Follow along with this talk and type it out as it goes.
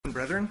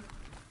brethren.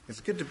 It's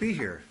good to be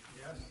here.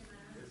 Yes.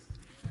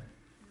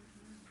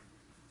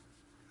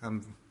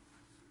 I'm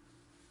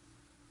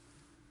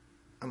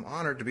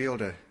honored to be able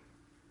to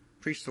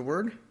preach the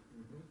Word,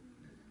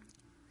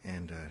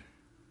 and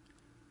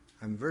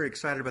I'm very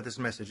excited about this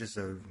message. It's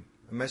a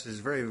message that's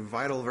very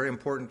vital, very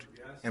important,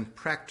 and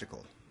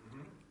practical.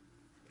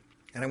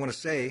 And I want to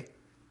say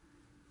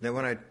that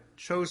when I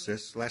chose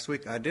this last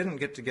week, I didn't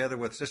get together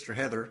with Sister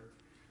Heather,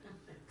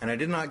 and I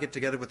did not get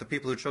together with the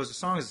people who chose the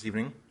songs this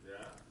evening.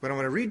 But I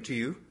want to read to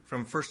you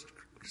from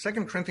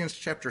 2 Corinthians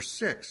chapter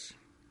 6,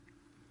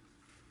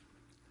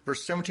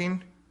 verse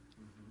 17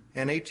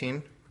 and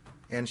 18,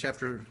 and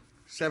chapter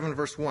 7,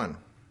 verse 1.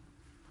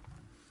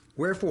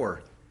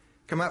 Wherefore,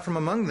 come out from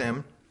among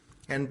them,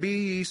 and be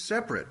ye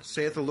separate,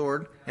 saith the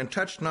Lord, and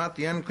touch not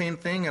the unclean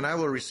thing, and I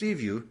will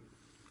receive you,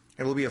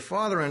 and will be a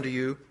father unto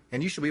you,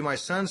 and ye shall be my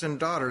sons and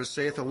daughters,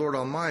 saith the Lord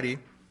Almighty.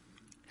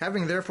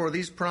 Having therefore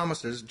these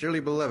promises,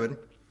 dearly beloved,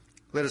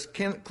 let us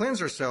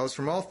cleanse ourselves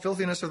from all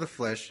filthiness of the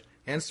flesh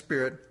and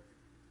spirit,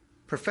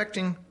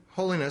 perfecting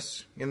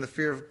holiness in the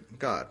fear of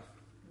God.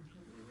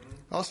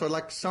 Also, I'd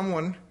like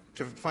someone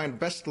to find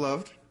Best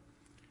Loved,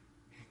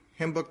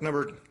 hymn book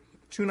number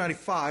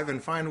 295,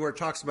 and find where it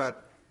talks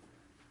about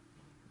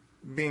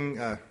being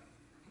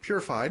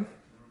purified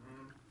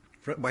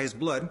by his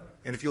blood.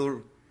 And if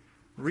you'll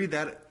read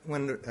that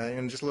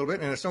in just a little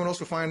bit. And if someone else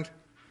will find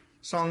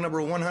song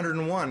number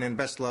 101 in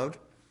Best Loved,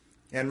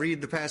 and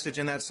read the passage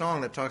in that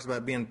song that talks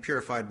about being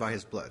purified by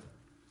his blood.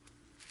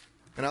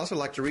 And I also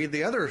like to read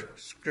the other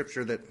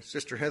scripture that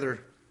Sister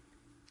Heather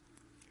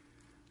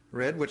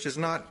read, which is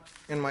not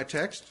in my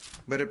text,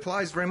 but it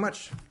applies very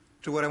much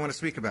to what I want to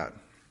speak about.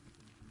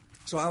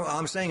 So all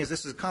I'm saying is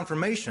this is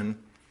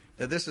confirmation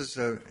that this is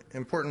an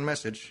important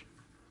message.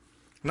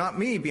 Not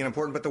me being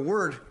important, but the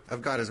Word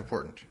of God is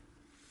important.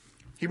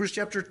 Hebrews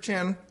chapter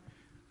 10,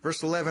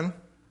 verse 11.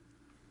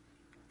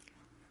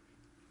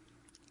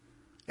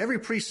 Every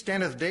priest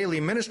standeth daily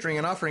ministering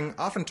and offering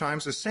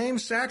oftentimes the same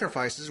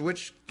sacrifices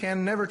which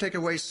can never take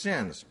away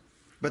sins.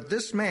 But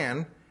this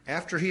man,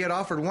 after he had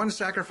offered one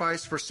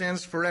sacrifice for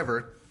sins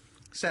forever,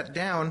 sat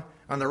down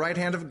on the right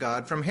hand of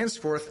God, from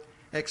henceforth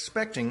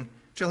expecting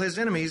till his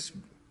enemies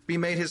be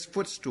made his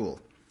footstool.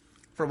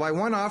 For by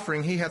one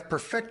offering he hath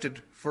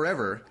perfected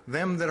forever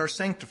them that are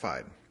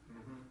sanctified.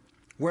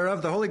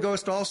 Whereof the Holy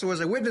Ghost also is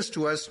a witness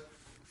to us,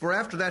 for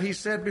after that he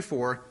said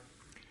before,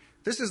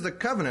 This is the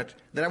covenant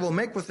that I will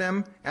make with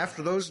them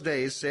after those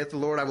days, saith the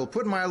Lord. I will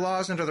put my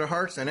laws into their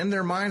hearts, and in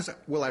their minds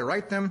will I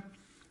write them,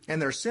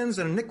 and their sins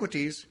and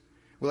iniquities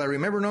will I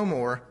remember no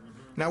more.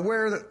 Now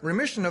where the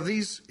remission of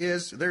these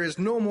is, there is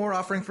no more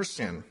offering for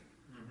sin.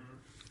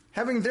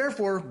 Having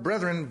therefore,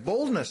 brethren,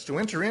 boldness to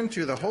enter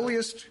into the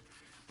holiest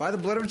by the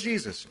blood of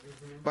Jesus,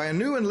 by a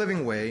new and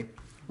living way,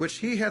 which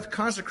he hath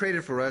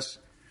consecrated for us,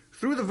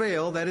 through the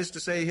veil, that is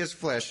to say, his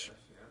flesh.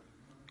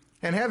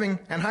 And having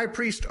an high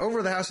priest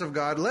over the house of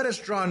God, let us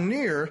draw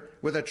near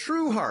with a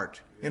true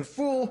heart, in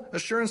full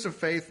assurance of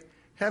faith,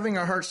 having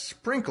our hearts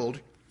sprinkled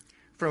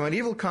from an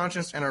evil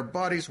conscience and our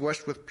bodies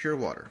washed with pure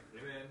water.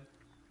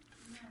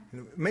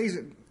 Amen.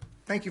 Amazing.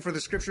 Thank you for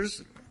the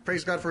scriptures.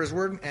 Praise God for his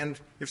word. And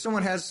if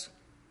someone has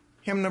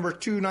hymn number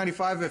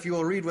 295, if you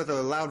will read with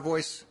a loud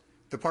voice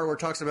the part where it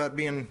talks about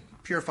being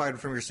purified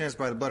from your sins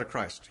by the blood of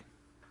Christ.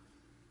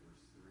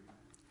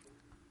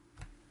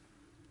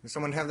 Does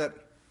someone have that?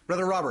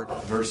 Brother Robert.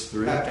 Verse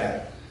 3.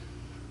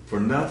 For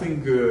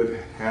nothing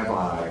good have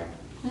I,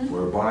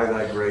 whereby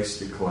thy grace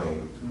to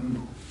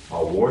claim.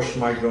 I'll wash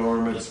my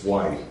garments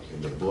white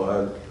in the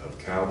blood of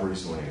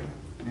Calvary's Lamb.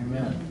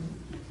 Amen.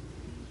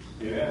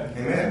 Yeah.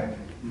 Amen.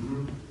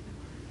 Mm-hmm.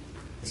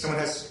 If someone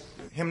has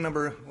hymn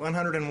number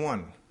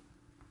 101.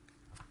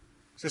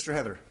 Sister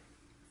Heather.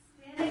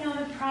 Standing on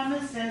the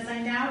promises, I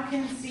now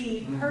can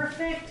see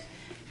perfect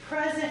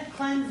present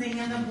cleansing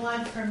in the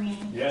blood for me.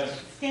 Yes.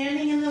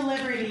 Standing in the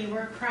liberty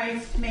where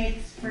Christ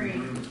makes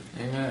free.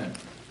 Amen.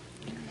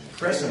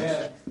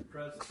 Present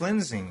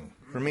cleansing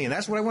for me. And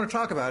that's what I want to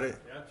talk about.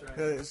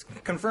 It's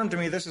confirmed to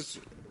me this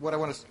is what I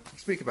want to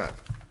speak about.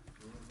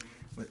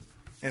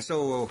 And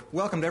so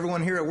welcome to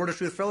everyone here at Word of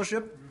Truth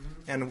Fellowship,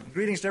 and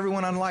greetings to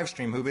everyone on live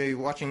stream who will be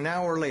watching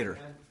now or later.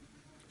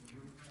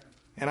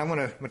 And I'm going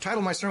to, my title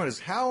of my sermon is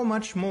How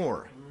Much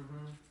More?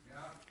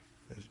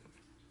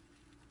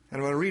 And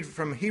I'm going to read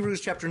from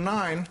Hebrews chapter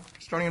 9,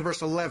 starting in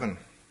verse 11.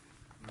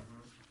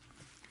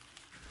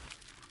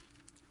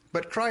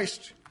 But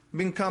Christ,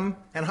 being come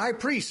an high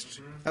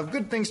priest of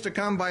good things to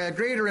come by a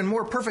greater and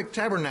more perfect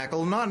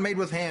tabernacle, not made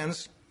with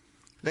hands,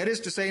 that is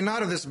to say,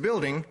 not of this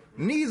building,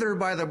 neither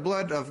by the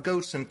blood of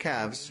goats and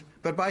calves,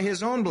 but by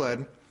his own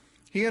blood,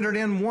 he entered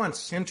in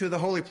once into the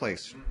holy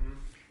place,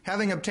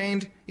 having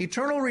obtained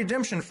eternal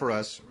redemption for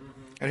us.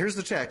 And here's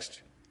the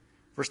text,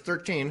 verse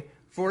 13.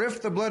 For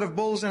if the blood of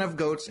bulls and of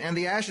goats and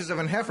the ashes of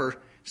an heifer,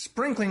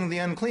 sprinkling the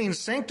unclean,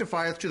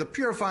 sanctifieth to the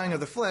purifying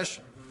of the flesh,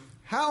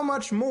 how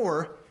much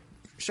more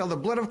shall the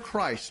blood of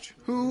Christ,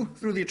 who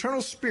through the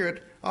eternal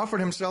Spirit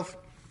offered himself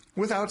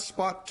without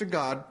spot to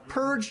God,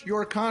 purge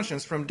your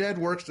conscience from dead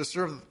works to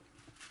serve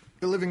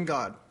the living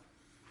God?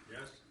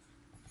 Yes.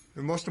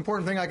 the most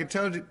important thing I could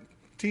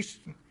teach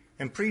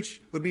and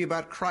preach would be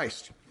about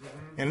Christ.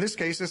 And in this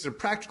case, this is a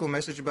practical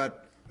message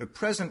about the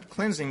present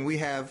cleansing we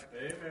have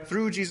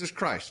through Jesus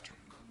Christ.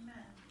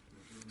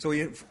 So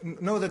you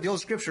know that the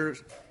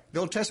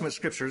Old Testament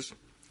scriptures,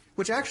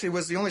 which actually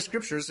was the only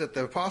scriptures that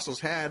the apostles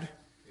had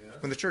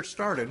when the church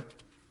started,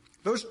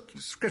 those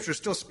scriptures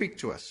still speak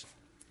to us.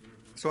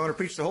 So I want to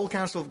preach the whole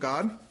counsel of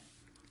God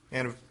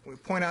and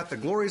point out the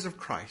glories of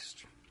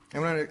Christ.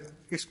 And I want to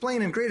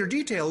explain in greater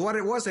detail what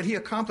it was that he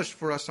accomplished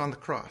for us on the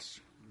cross.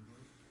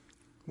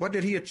 What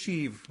did he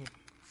achieve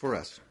for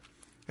us?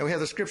 And we have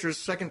the scriptures,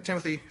 2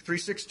 Timothy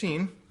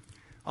 3:16.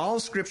 All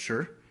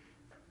scripture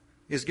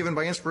is given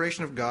by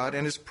inspiration of God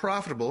and is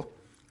profitable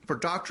for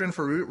doctrine,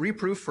 for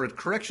reproof, for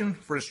correction,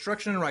 for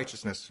instruction in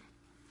righteousness.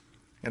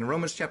 And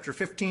Romans chapter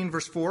 15,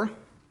 verse 4.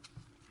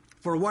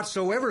 For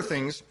whatsoever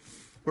things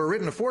were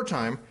written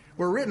aforetime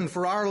were written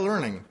for our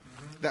learning,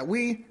 that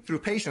we, through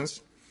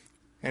patience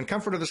and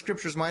comfort of the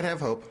scriptures, might have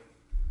hope.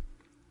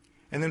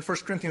 And then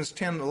 1 Corinthians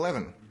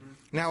 10:11.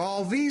 Now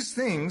all these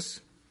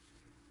things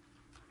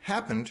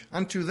happened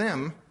unto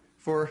them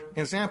for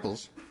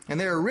examples, and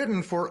they are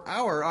written for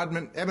our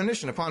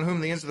admonition, upon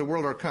whom the ends of the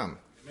world are come.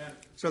 Amen.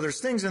 So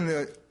there's things in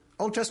the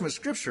Old Testament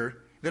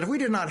scripture that if we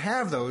did not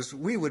have those,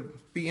 we would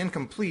be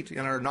incomplete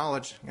in our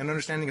knowledge and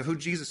understanding of who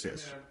Jesus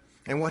is. Amen.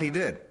 And what he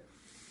did.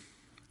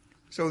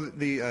 So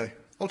the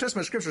Old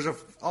Testament scriptures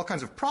have all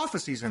kinds of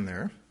prophecies in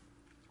there,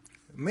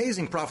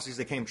 amazing prophecies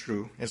that came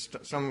true, and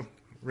some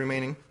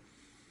remaining.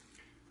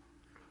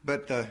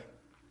 But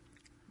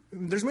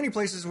there's many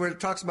places where it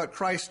talks about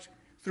Christ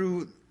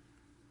through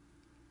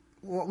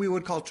what we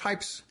would call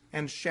types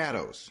and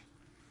shadows,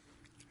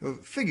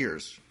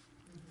 figures.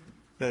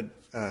 That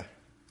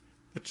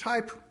the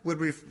type would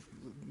be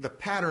the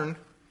pattern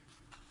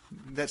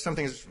that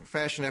something is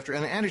fashioned after,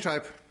 and the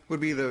antitype would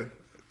be the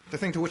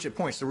thing to which it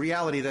points, the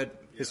reality that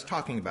it's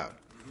talking about.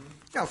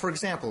 Now, for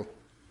example,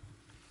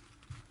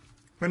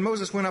 when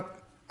Moses went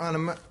up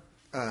on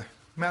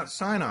Mount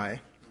Sinai,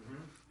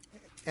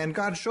 and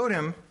God showed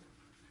him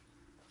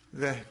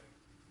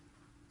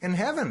in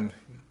heaven,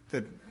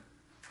 the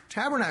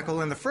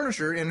tabernacle and the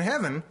furniture in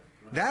heaven,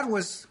 that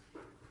was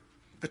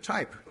the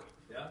type.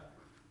 Yeah.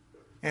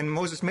 And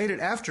Moses made it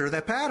after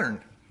that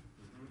pattern.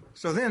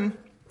 So then,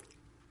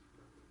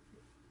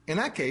 in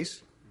that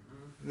case,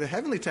 the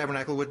heavenly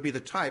tabernacle would be the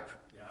type,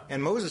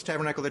 and Moses'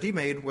 tabernacle that he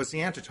made was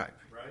the antitype,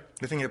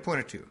 the thing it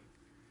pointed to.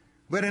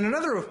 But in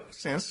another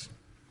sense,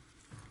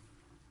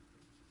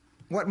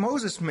 what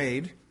Moses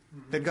made,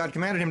 that God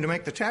commanded him to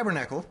make the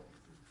tabernacle,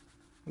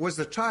 was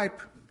the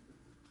type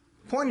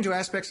pointing to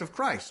aspects of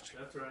Christ.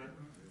 That's right.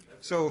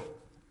 So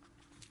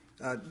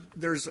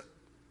there's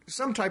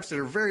some types that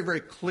are very,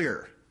 very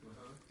clear.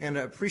 And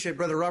I appreciate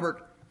Brother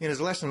Robert in his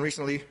lesson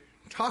recently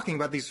talking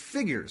about these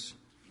figures.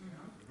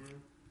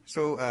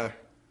 So,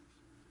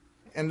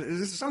 and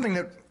this is something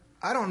that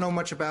I don't know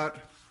much about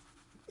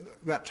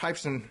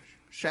types and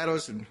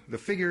shadows and the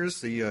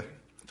figures, the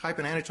type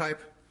and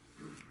antitype.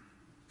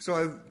 So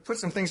I've put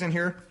some things in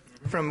here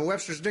from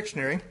Webster's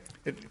Dictionary.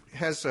 It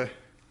has the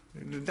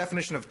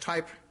definition of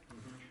type,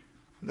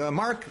 the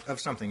mark of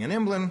something, an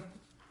emblem,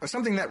 or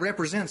something that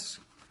represents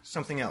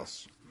something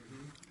else.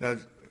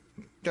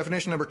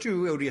 Definition number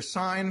 2, it would be a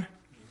sign,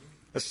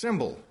 a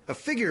symbol, a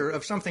figure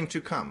of something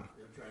to come.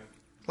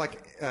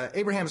 Like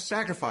Abraham's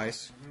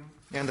sacrifice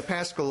and the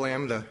Paschal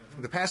lamb,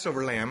 the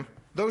Passover lamb,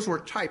 those were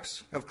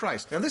types of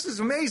Christ. Now this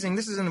is amazing.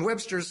 This is in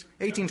Webster's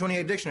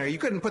 1828 dictionary. You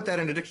couldn't put that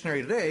in a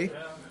dictionary today,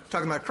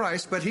 talking about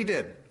Christ, but he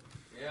did.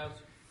 Yes.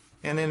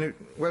 And then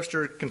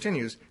Webster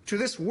continues, to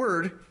this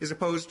word is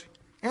opposed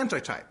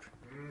antitype.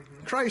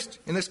 Christ,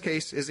 in this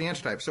case, is the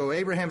antitype. So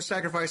Abraham's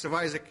sacrifice of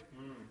Isaac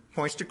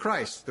points to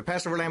Christ. The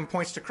Passover lamb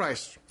points to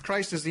Christ.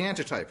 Christ is the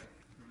antitype.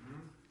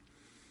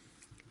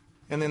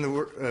 And then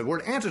the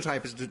word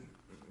antitype is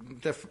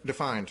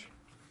defined.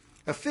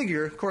 A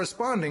figure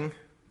corresponding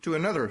to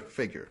another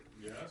figure.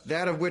 Yes.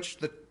 That of which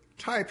the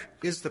type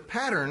is the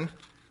pattern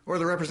or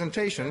the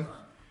representation.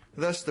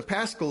 Thus the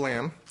Paschal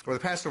lamb, or the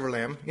Passover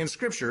lamb, in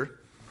Scripture,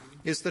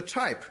 is the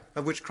type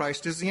of which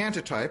Christ is the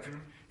antitype.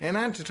 An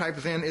antitype,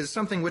 then, is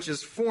something which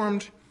is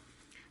formed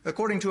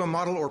according to a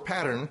model or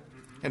pattern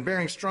and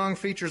bearing strong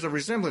features of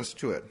resemblance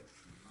to it.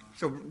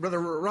 So Brother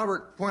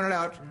Robert pointed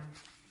out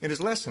in his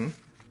lesson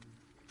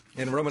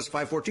in Romans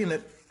 5:14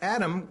 that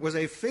Adam was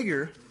a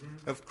figure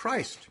of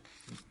Christ.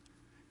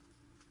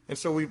 And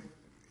so we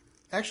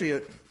actually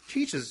it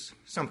teaches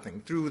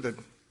something through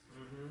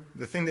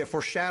the thing that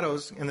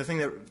foreshadows and the thing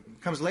that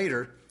comes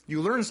later.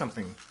 You learn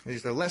something.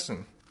 It's a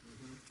lesson.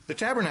 The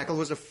tabernacle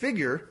was a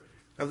figure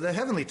of the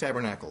heavenly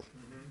tabernacle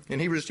in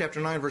Hebrews chapter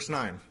 9, verse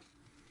 9.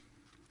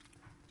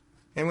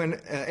 And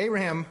when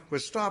Abraham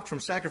was stopped from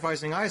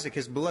sacrificing Isaac,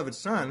 his beloved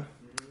son,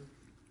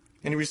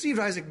 and he received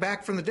Isaac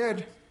back from the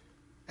dead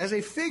as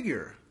a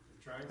figure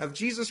of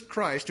Jesus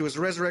Christ, who was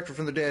resurrected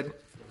from the dead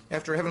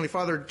after Heavenly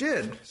Father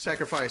did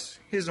sacrifice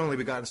his only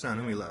begotten Son,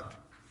 whom he loved.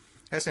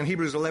 That's in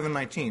Hebrews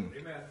 11:19.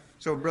 Amen.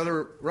 So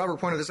Brother Robert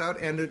pointed this out,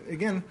 and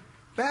again,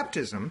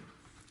 baptism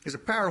is a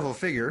powerful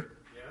figure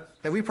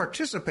that we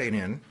participate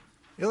in,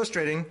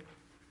 illustrating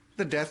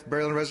the death,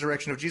 burial, and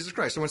resurrection of Jesus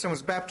Christ. So when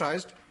someone's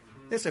baptized,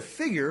 it's a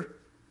figure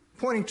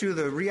pointing to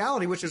the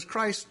reality, which is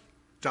Christ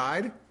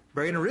died,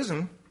 buried, and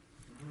risen,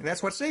 and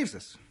that's what saves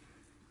us.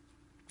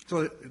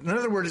 So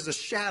another word is a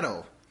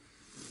shadow.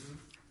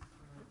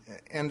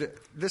 And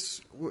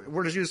this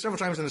word is used several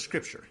times in the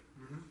Scripture.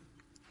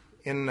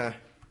 In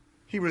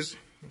Hebrews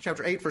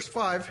chapter 8, verse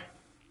 5,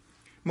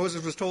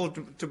 Moses was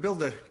told to build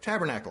the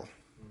tabernacle.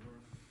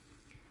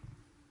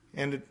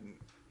 And it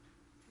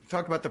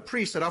talked about the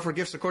priests that offer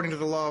gifts according to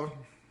the law,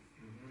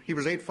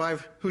 Hebrews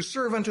 8:5, who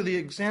serve unto the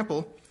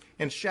example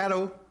and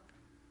shadow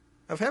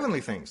of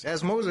heavenly things,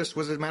 as Moses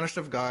was admonished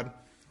of God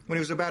when he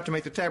was about to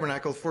make the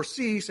tabernacle. For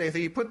see, saith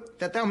he, put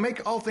that thou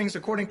make all things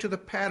according to the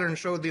pattern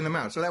showed thee in the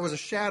mount. So that was a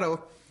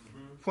shadow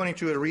pointing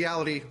to a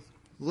reality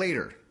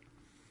later.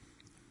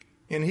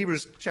 In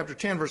Hebrews chapter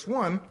 10, verse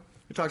 1,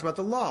 it talks about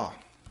the law.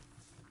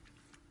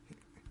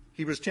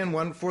 Hebrews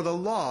 10:1, for the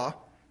law,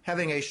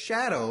 having a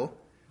shadow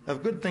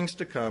of good things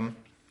to come,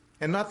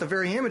 and not the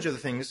very image of the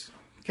things,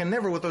 can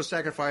never with those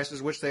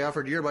sacrifices which they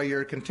offered year by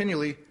year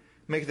continually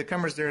make the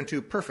comers thereunto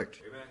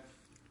perfect. Amen.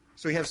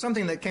 So you have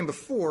something that came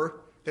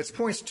before that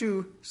points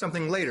to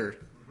something later.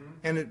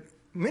 And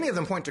many of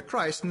them point to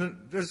Christ, and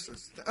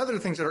there's other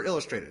things that are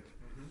illustrated.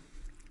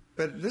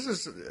 But this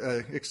is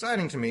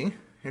exciting to me.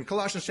 In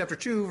Colossians chapter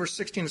 2, verse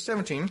 16 to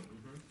 17,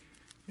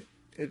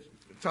 it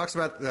talks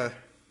about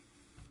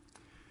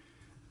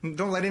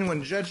don't let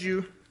anyone judge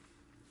you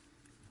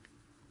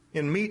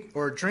in meat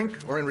or drink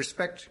or in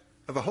respect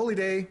of a holy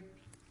day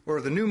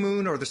or the new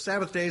moon or the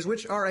Sabbath days,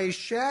 which are a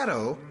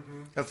shadow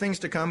of things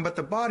to come, but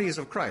the body is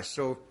of Christ.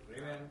 So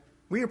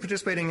we are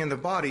participating in the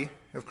body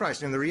of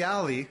Christ, in the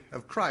reality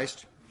of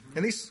Christ.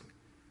 And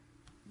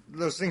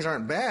those things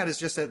aren't bad. It's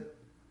just that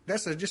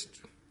that's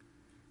just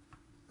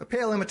a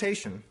pale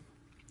imitation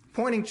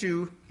pointing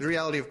to the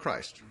reality of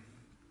Christ.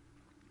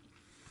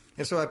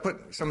 And so I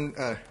put some,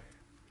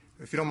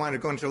 if you don't mind,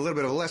 I'll go into a little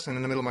bit of a lesson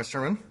in the middle of my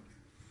sermon.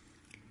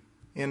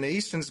 In the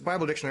Easton's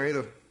Bible Dictionary,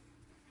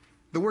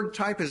 the word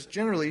type is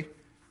generally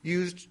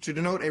used to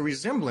denote a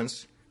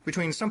resemblance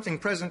between something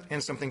present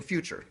and something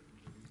future,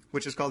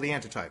 which is called the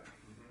antitype.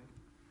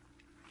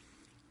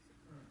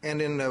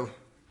 And in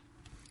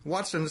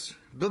Watson's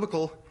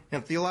Biblical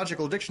and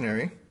Theological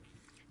Dictionary,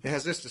 it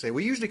has this to say: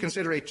 we usually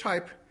consider a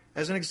type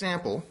as an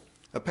example,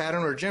 a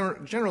pattern, or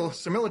general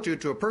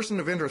similitude to a person,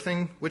 event, or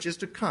thing which is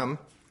to come,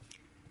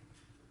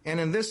 and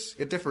in this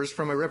it differs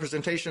from a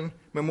representation,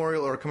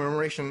 memorial, or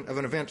commemoration of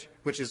an event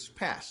which is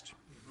past.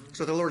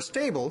 So the Lord's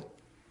table,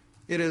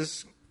 it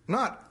is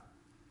not,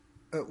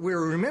 we're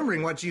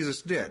remembering what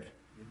Jesus did,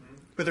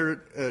 but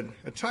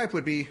a type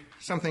would be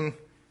something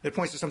that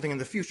points to something in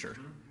the future.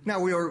 Now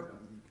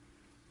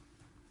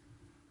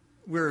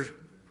we're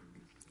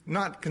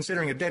not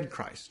considering a dead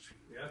Christ.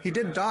 He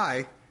did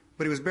die,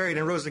 but he was buried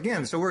and rose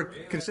again. So we're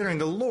considering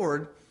the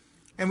Lord,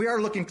 and we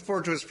are looking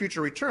forward to his future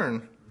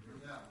return.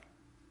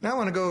 Now I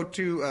want to go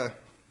to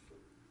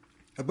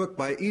a book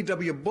by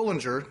E.W.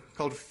 Bullinger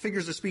called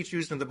Figures of Speech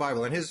Used in the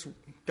Bible, and his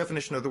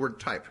definition of the word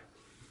type.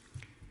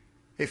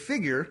 A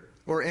figure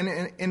or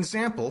an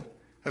example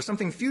of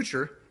something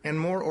future and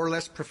more or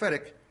less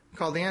prophetic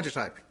called the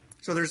antitype.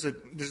 So there's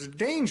a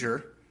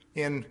danger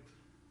in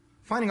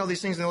finding all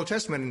these things in the Old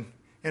Testament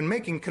and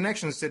making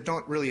connections that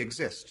don't really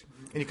exist.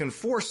 And you can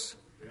force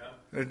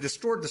or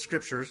distort the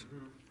Scriptures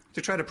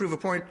to try to prove a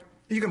point.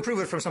 You can prove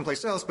it from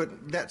someplace else, but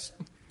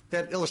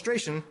that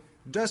illustration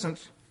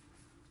doesn't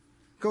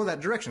go that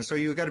direction. So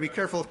you've got to be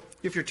careful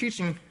if you're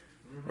teaching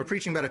or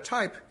preaching about a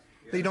type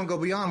that you don't go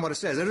beyond what it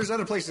says. And there's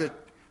other places that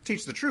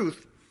teach the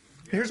truth.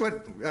 Here's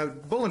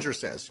what Bullinger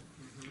says.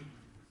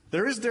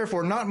 There is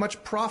therefore not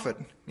much profit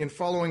in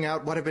following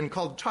out what have been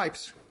called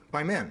types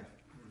by men.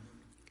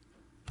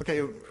 Okay,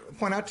 I'll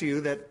point out to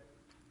you that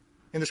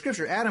in the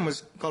Scripture, Adam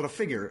was called a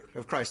figure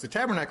of Christ. The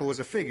tabernacle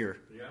was a figure.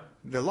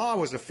 The law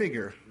was a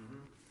figure.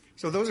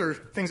 So those are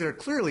things that are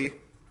clearly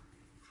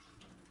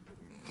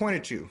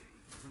pointed to.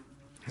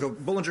 So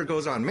Bullinger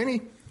goes on.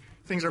 Many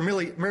things are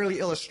merely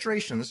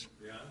illustrations,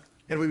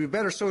 and it would be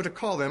better so to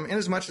call them,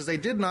 inasmuch as they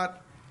did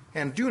not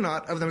and do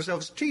not of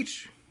themselves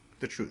teach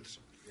the truths,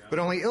 but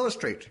only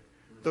illustrate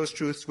those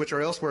truths which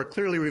are elsewhere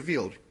clearly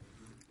revealed.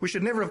 We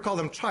should never have called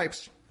them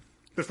types,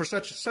 but for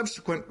such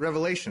subsequent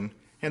revelation,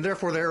 and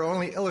therefore they are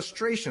only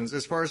illustrations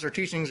as far as their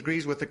teachings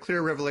agrees with the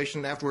clear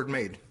revelation afterward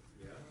made.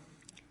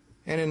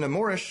 And in the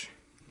Moorish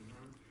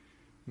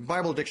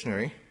Bible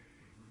Dictionary,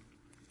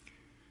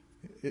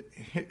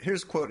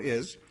 here's quote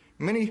is,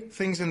 many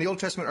things in the Old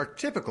Testament are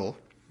typical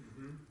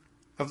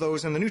of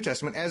those in the New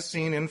Testament, as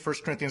seen in 1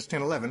 Corinthians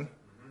 10:11.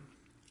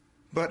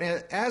 But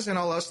as in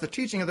all else, the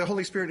teaching of the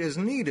Holy Spirit is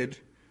needed,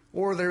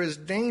 or there is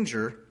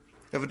danger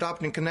of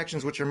adopting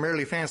connections which are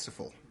merely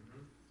fanciful.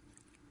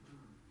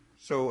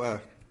 So I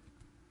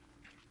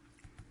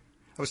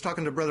was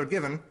talking to Brother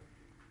Given,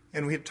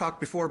 and we had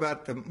talked before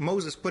about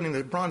Moses putting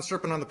the bronze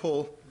serpent on the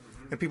pole,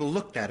 and people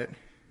looked at it.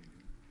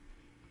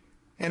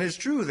 And it's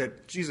true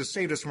that Jesus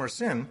saved us from our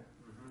sin,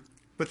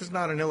 but this is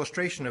not an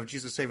illustration of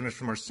Jesus saving us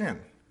from our sin.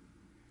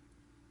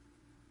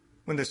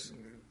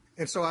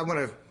 and so I want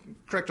to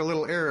correct a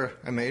little error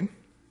I made.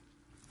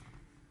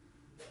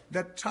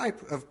 That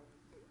type of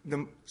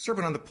the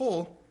serpent on the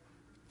pole,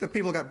 the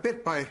people got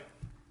bit by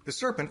the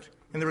serpent,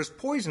 and there was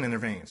poison in their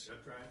veins.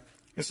 That's right.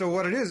 And so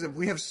what it is, if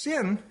we have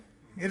sin,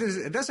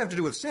 it does have to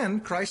do with sin,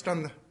 Christ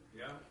on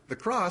the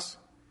cross,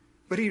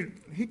 but he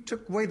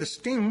took away the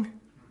sting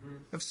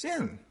of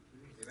sin.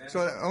 Amen.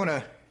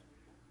 So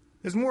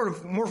there's more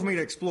for me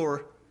to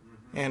explore,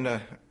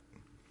 and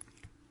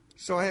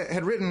so I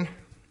had written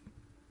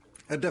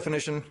a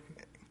definition.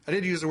 I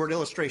did use the word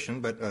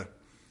illustration, but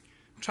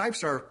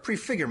types are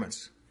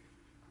prefigurements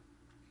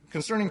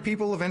concerning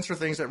people, events, or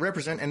things that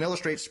represent and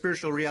illustrate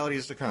spiritual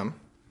realities to come.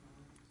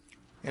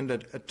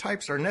 And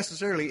types are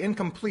necessarily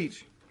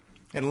incomplete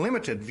and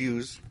limited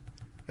views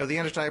of the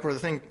antitype or the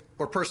thing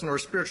or person or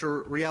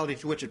spiritual reality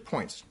to which it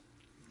points.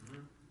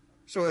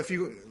 So if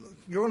you're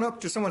going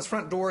up to someone's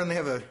front door and they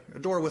have a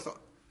door with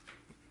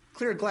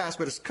clear glass,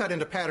 but it's cut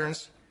into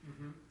patterns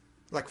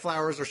like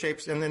flowers or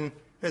shapes, and then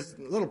there's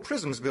little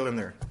prisms built in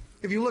there.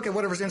 If you look at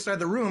whatever's inside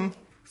the room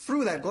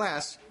through that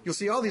glass, you'll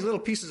see all these little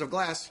pieces of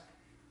glass,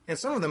 and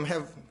some of them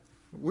have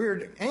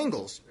weird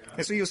angles.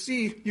 And so you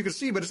can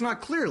see, but it's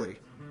not clearly.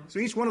 So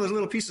each one of those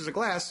little pieces of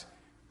glass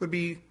would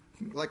be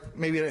like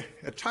maybe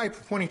a type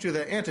pointing to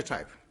the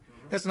antitype.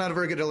 That's not a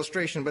very good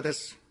illustration, but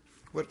that's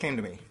what came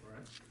to me.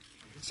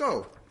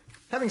 So,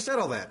 having said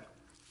all that,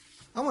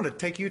 I want to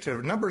take you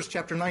to Numbers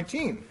chapter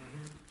 19.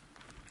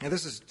 And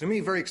this is, to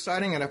me, very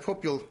exciting, and I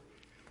hope you'll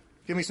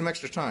give me some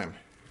extra time.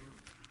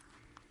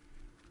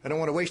 I don't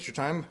want to waste your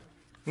time.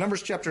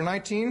 Numbers chapter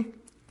 19.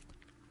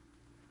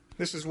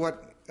 This is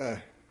what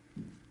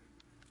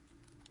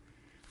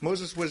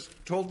Moses was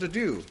told to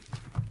do.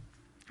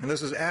 And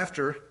this is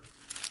after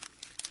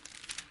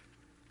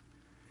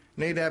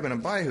Nadab and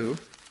Abihu.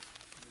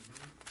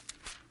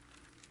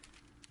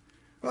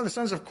 Well, the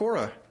sons of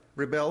Korah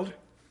rebelled,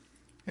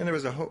 and there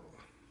was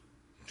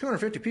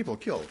 250 people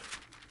killed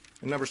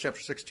in Numbers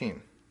chapter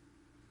 16.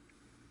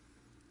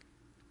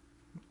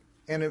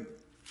 And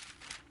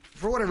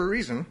for whatever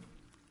reason,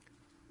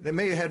 that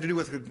may have had to do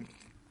with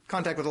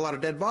contact with a lot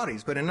of dead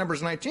bodies. But in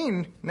Numbers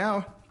 19,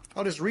 now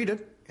I'll just read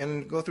it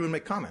and go through and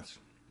make comments.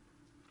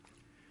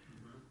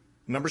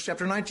 Numbers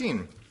chapter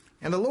 19.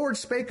 And the Lord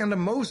spake unto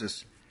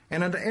Moses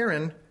and unto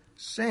Aaron,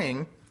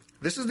 saying,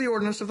 This is the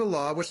ordinance of the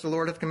law which the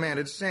Lord hath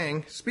commanded,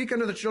 saying, Speak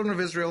unto the children of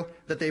Israel,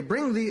 that they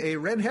bring thee a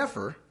red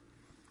heifer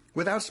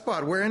without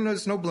spot, wherein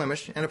is no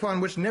blemish, and upon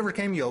which never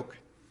came yoke.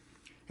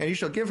 And you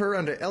shall give her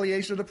unto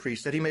Eleazar the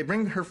priest, that he may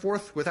bring her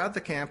forth without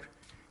the camp,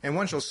 and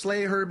one shall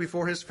slay her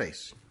before his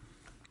face.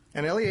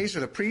 And Eleazar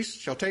the priest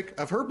shall take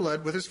of her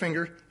blood with his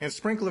finger, and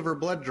sprinkle of her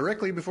blood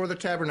directly before the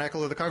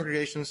tabernacle of the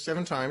congregation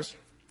 7 times.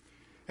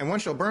 And one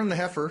shall burn the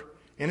heifer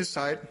in his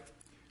sight,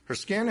 her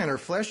skin and her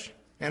flesh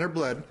and her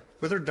blood,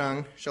 with her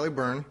dung shall he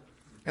burn.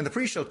 And the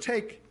priest shall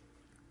take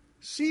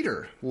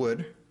cedar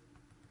wood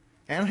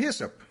and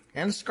hyssop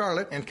and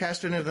scarlet, and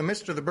cast it into the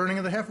midst of the burning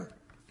of the heifer.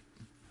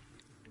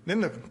 Then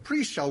the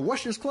priest shall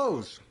wash his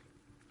clothes,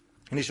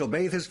 and he shall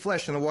bathe his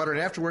flesh in the water, and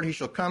afterward he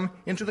shall come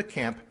into the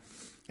camp,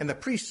 and the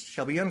priest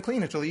shall be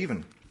unclean until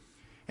even.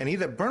 And he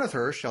that burneth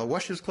her shall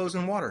wash his clothes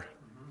in water,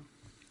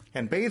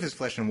 and bathe his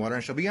flesh in water,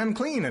 and shall be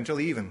unclean until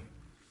even.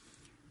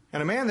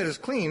 And a man that is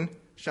clean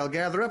shall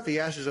gather up the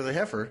ashes of the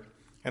heifer,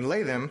 and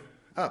lay them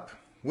up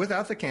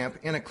without the camp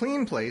in a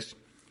clean place,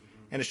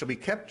 and it shall be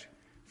kept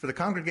for the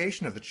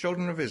congregation of the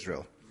children of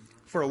Israel,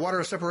 for a water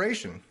of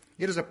separation.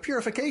 It is a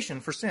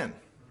purification for sin.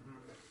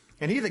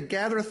 And he that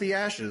gathereth the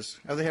ashes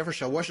of the heifer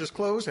shall wash his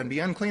clothes, and be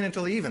unclean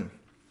until even.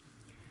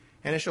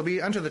 And it shall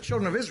be unto the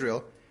children of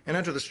Israel, and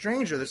unto the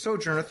stranger that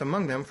sojourneth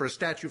among them, for a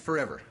statute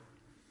forever.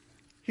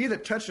 He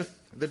that toucheth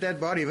the dead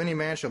body of any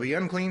man shall be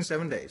unclean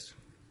 7 days.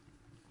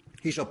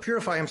 He shall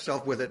purify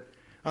himself with it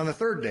on the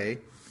 3rd day,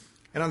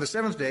 and on the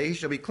 7th day he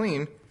shall be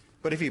clean.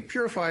 But if he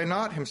purify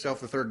not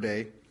himself the 3rd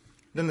day,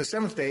 then the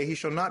 7th day he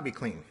shall not be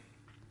clean.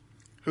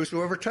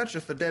 Whosoever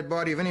toucheth the dead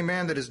body of any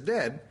man that is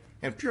dead,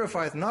 and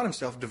purifieth not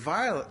himself,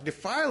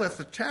 defileth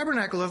the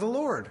tabernacle of the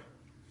Lord.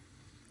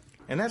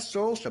 And that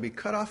soul shall be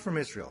cut off from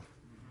Israel,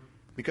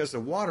 because the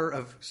water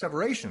of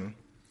separation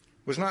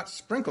was not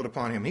sprinkled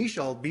upon him. He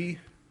shall be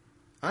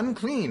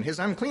unclean. His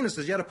uncleanness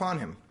is yet upon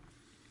him.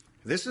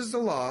 This is the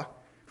law.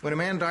 When a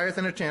man dieth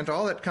in a tent,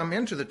 all that come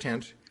into the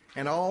tent,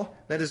 and all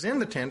that is in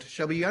the tent,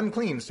 shall be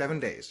unclean 7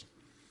 days.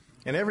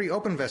 And every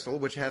open vessel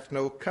which hath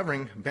no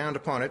covering bound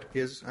upon it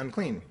is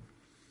unclean.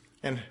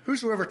 And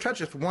whosoever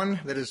toucheth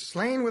one that is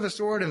slain with a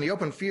sword in the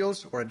open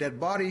fields, or a dead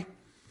body,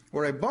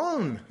 or a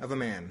bone of a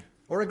man,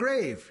 or a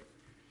grave,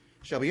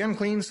 shall be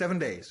unclean 7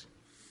 days.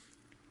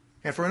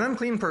 And for an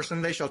unclean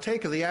person they shall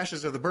take of the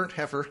ashes of the burnt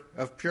heifer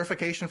of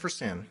purification for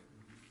sin,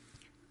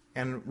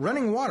 and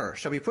running water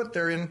shall be put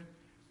therein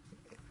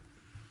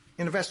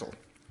in a vessel.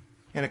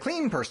 And a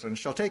clean person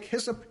shall take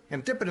hyssop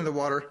and dip it in the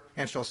water,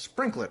 and shall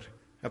sprinkle it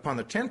upon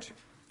the tent,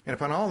 and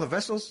upon all the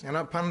vessels, and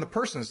upon the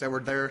persons that were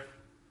there,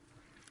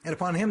 and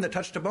upon him that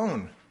touched a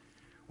bone,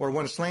 or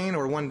one slain,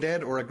 or one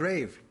dead, or a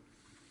grave.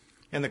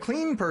 And the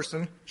clean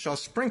person shall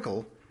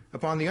sprinkle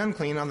upon the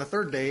unclean on the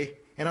 3rd day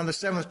and on the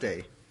 7th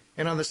day.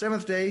 And on the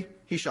 7th day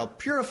he shall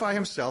purify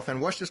himself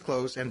and wash his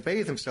clothes and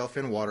bathe himself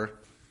in water,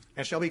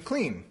 and shall be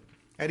clean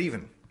at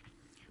even.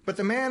 But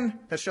the man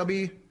that shall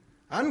be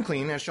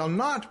unclean and shall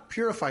not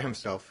purify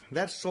himself,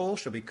 that soul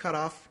shall be cut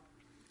off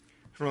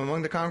from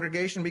among the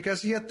congregation,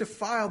 because he hath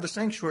defiled the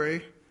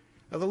sanctuary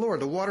of the Lord.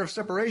 The water of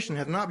separation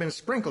hath not been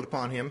sprinkled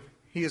upon him,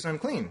 he is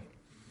unclean.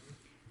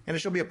 And it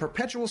shall be a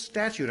perpetual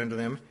statute unto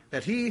them,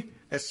 that he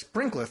that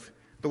sprinkleth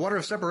the water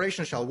of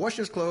separation shall wash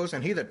his clothes,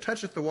 and he that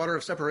toucheth the water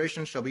of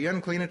separation shall be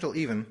unclean until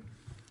even.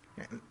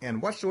 And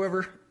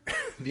whatsoever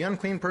the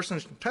unclean person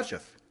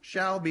toucheth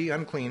shall be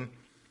unclean,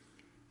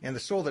 and the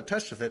soul that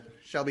toucheth it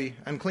shall be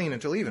unclean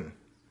until even.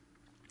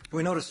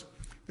 We notice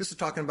this is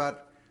talking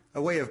about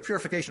a way of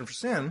purification for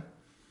sin,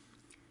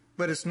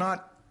 but it's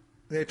not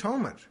the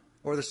atonement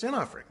or the sin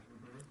offering.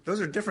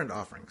 Those are different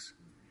offerings.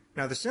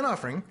 Now, the sin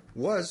offering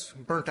was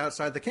burnt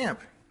outside the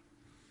camp,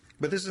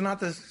 but this is not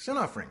the sin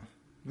offering.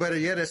 But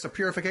yet it's a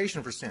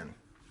purification for sin.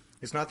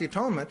 It's not the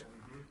atonement.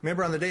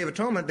 Remember, on the Day of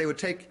Atonement, they would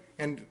take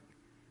and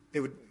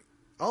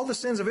all the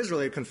sins of Israel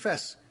they would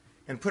confess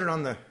and put it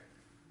on the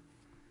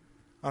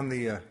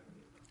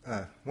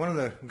one of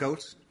the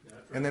goats,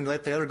 and then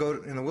let the other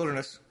goat in the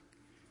wilderness,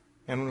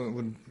 and it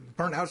would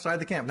burn outside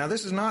the camp. Now,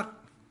 this is not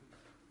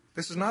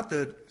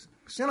the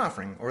sin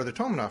offering or the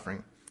atonement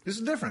offering. This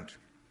is different.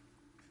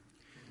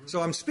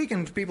 So I'm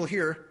speaking to people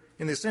here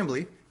in the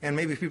assembly, and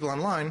maybe people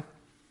online.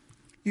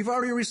 You've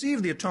already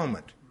received the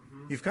atonement.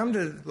 You've come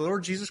to the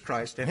Lord Jesus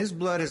Christ, and his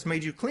blood has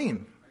made you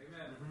clean.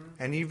 Amen.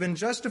 And you've been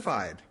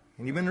justified,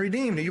 and you've been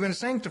redeemed, and you've been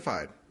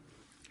sanctified.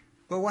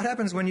 But what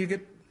happens when you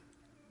get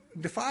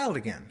defiled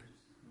again?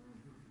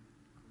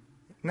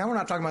 Now we're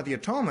not talking about the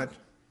atonement.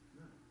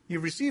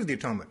 You've received the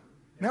atonement.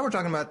 Now we're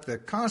talking about the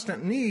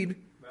constant need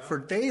for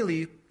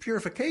daily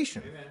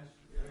purification. Amen.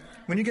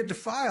 When you get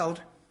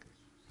defiled,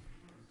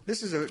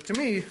 this is, to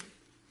me,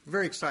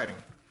 very exciting.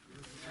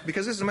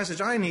 Because this is a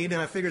message I need,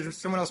 and I figured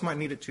someone else might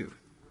need it too.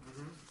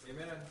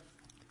 Amen.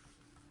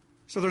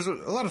 So there's a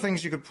lot of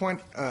things you could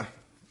point out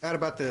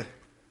about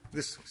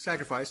this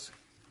sacrifice.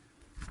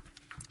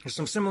 There's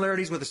some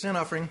similarities with the sin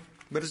offering,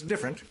 but it's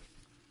different.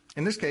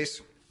 In this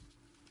case,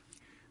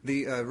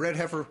 the red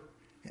heifer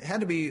had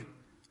to be,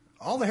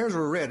 all the hairs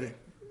were red.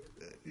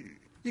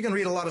 You can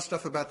read a lot of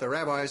stuff about the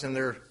rabbis and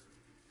their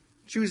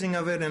choosing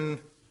of it, and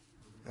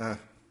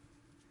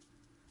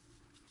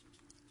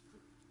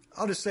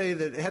I'll just say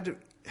that it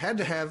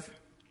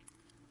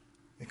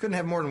it couldn't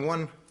have more than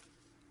one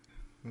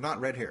not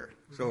red hair.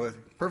 So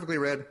perfectly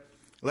red,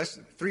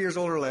 3 years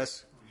old or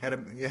less, had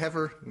a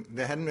heifer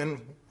that hadn't been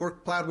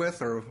plowed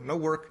with or no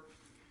work.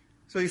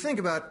 So you think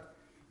about,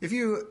 if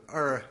you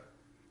are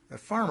a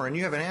farmer and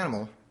you have an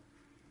animal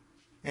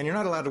and you're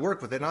not allowed to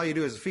work with it, and all you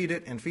do is feed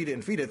it and feed it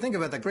and feed it, think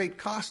about the great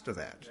cost of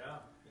that. Yeah.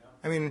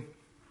 I mean,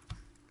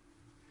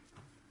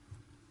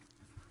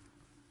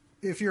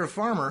 if you're a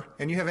farmer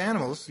and you have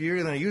animals, you're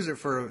going to use it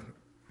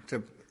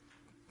to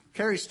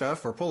carry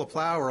stuff or pull a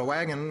plow or a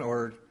wagon,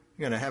 or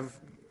you're going to have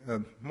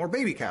more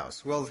baby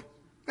cows. Well,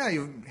 now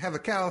you have a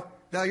cow,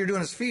 all you're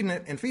doing is feeding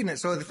it.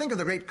 So think of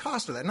the great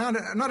cost of that.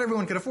 Not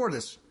everyone can afford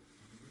this.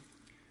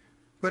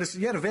 But it's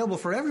yet available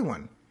for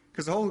everyone,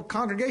 because the whole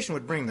congregation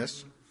would bring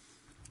this.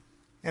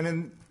 And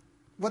then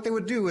what they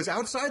would do is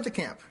outside the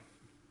camp,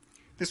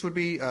 this would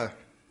be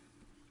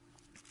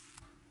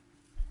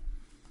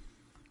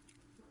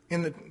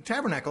in the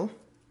tabernacle.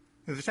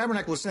 The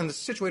tabernacle was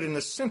situated in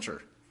the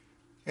center,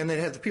 and they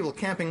had the people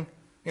camping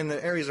in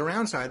the areas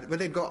around side, but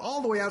they'd go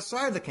all the way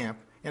outside the camp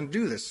and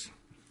do this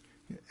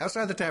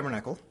outside the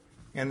tabernacle.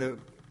 And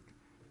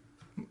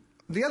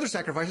the other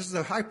sacrifices,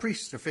 the high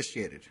priest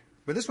officiated.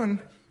 But this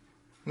one,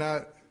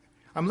 now,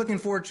 I'm looking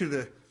forward to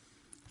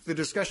the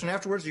discussion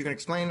afterwards. You can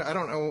explain. I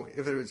don't know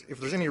if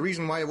there's any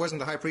reason why it wasn't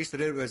the high priest that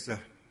did it. It was the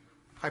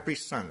high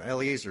priest's son,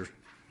 Eleazar,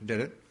 did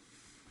it.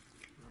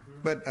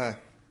 But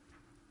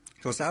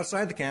so it's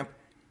outside the camp,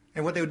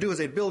 and what they would do is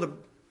they'd build a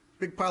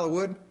big pile of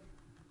wood,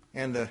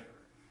 and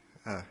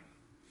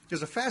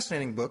there's a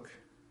fascinating book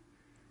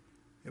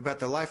about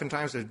the life and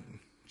times of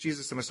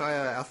Jesus the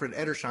Messiah, Alfred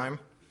Edersheim,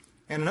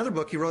 and another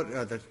book he wrote,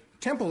 The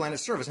Temple and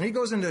Its Service, and he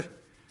goes into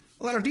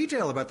a lot of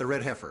detail about the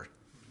red heifer.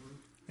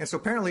 And so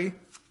apparently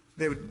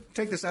they would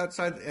take this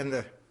outside,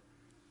 and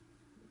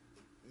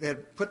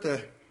they'd put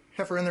the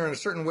heifer in there in a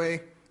certain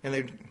way, and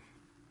they'd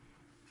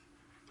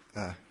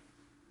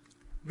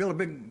build a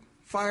big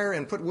fire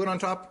and put wood on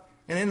top,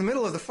 and in the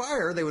middle of the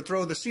fire they would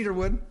throw the cedar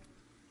wood.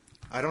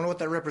 I don't know what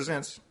that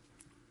represents,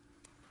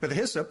 but the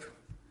hyssop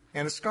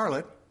and the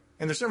scarlet.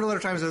 And there's several other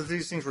times that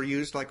these things were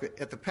used, like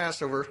at the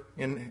Passover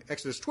in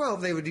Exodus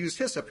 12, they would use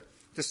hyssop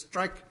to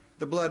strike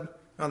the blood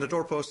on the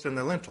doorpost and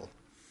the lintel.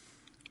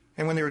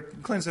 And when they were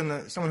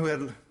cleansing someone who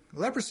had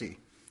leprosy,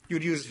 you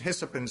would use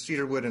hyssop and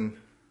cedar wood and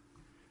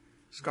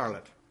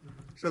scarlet.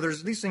 So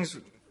these things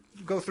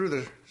go through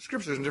the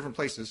scriptures in different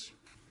places.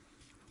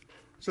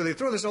 So they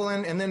throw this all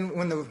in, and then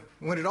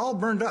when it all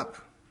burned up,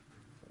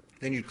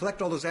 then you'd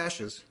collect all those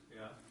ashes,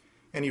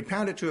 and you'd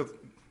pound it to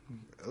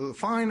a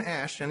fine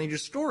ash, and then you'd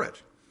store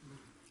it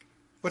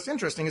what's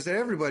interesting is that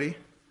everybody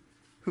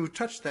who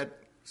touched that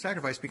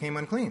sacrifice became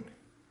unclean.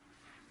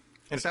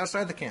 And it's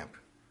outside the camp.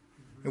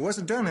 It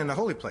wasn't done in the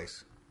holy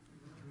place.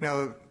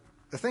 Now,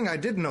 the thing I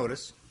did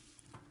notice,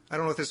 I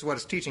don't know if this is what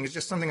it's teaching, it's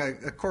just something,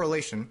 a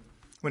correlation.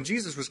 When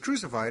Jesus was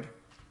crucified,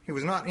 he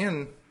was not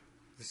in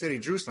the city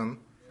of Jerusalem.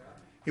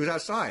 He was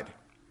outside.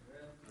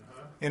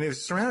 And he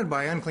was surrounded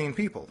by unclean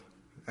people.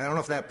 I don't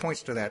know if that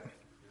points to that.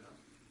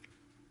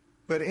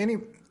 But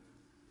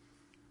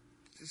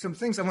some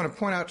things I want to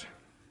point out.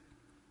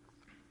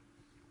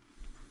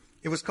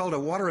 It was called a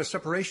water of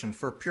separation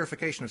for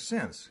purification of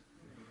sins.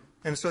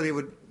 And so they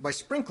would, by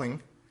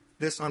sprinkling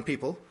this on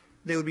people,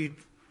 they would be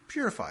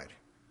purified.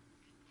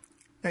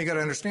 Now you got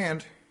to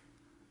understand,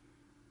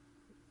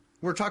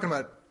 we're talking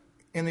about,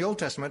 in the Old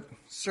Testament,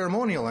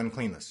 ceremonial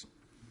uncleanness.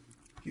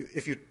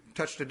 If you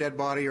touched a dead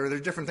body, or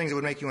there's different things that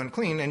would make you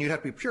unclean, and you'd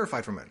have to be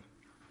purified from it.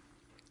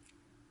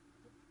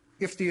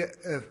 If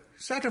the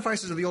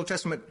sacrifices of the Old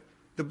Testament,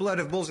 the blood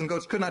of bulls and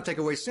goats could not take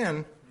away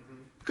sin,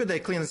 could they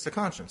cleanse the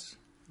conscience?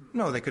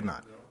 No, they could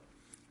not.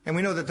 And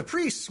we know that the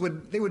priests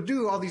would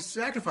do all these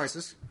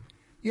sacrifices,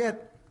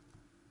 yet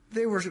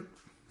they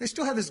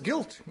still had this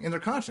guilt in their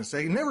conscience.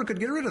 They never could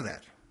get rid of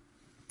that.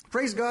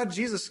 Praise God,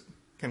 Jesus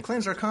can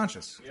cleanse our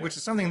conscience, which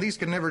is something these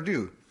could never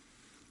do.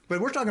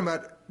 But we're talking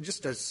about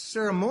just a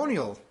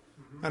ceremonial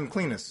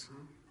uncleanness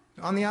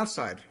on the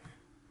outside.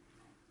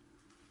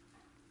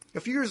 A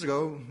few years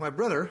ago, my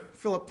brother,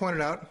 Philip,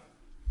 pointed out,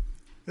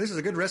 this is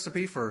a good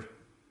recipe for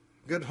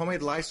good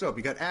homemade lye soap.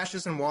 You got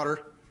ashes and water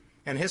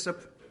and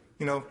hyssop,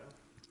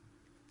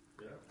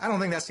 I don't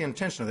think that's the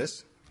intention of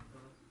this.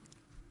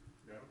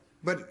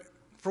 But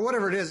for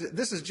whatever it is,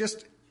 this is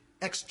just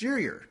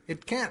exterior.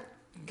 It can't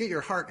get your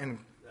heart and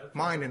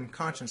mind and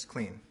conscience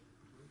clean.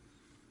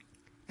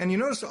 And you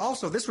notice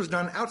also this was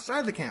done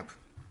outside the camp.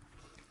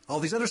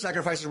 All these other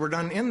sacrifices were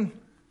done in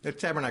the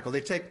tabernacle.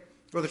 The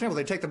temple.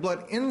 They take the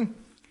blood in.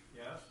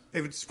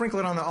 They would sprinkle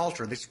it on the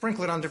altar. They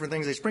sprinkle it on different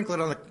things. They sprinkle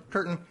it on the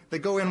curtain. They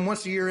go in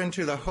once a year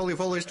into the Holy of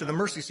Holies to the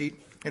mercy seat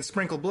and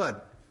sprinkle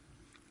blood.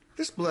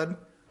 This blood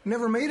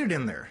never made it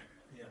in there.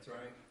 Yeah, that's right.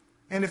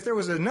 And if there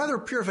was another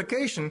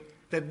purification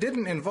that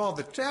didn't involve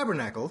the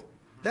tabernacle,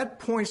 that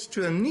points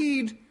to a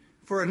need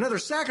for another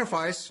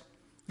sacrifice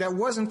that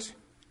wasn't.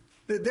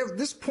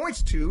 This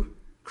points to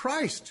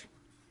Christ.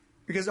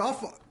 Because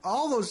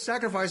all those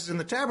sacrifices in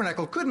the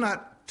tabernacle could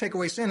not take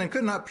away sin and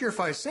could not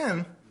purify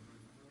sin.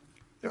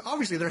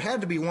 Obviously, there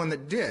had to be one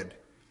that did.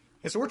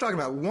 And so we're talking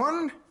about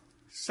one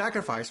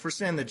sacrifice for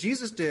sin that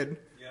Jesus did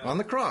on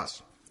the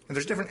cross. And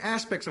there's different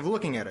aspects of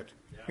looking at it.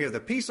 We have the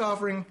peace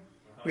offering,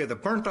 we have the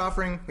burnt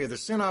offering, we have the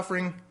sin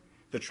offering,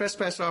 the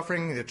trespass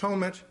offering, the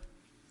atonement,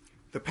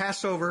 the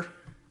Passover.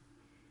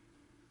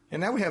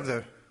 And now we have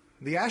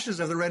the ashes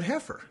of the red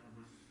heifer.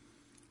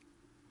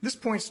 This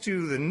points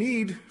to the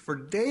need for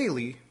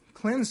daily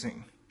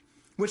cleansing,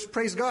 which,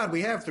 praise God,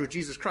 we have through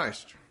Jesus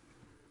Christ.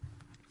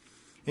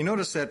 You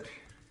notice that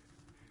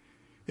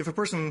if a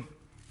person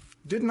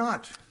did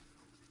not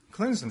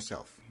cleanse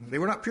themselves, they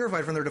were not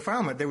purified from their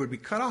defilement, they would be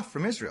cut off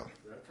from Israel.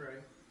 That's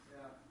right.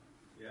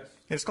 Yeah. Yes.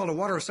 And it's called a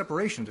water of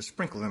separation to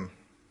sprinkle them.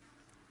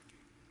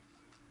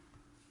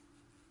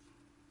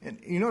 And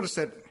you notice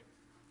that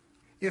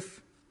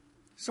if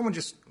someone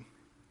just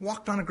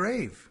walked on a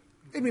grave,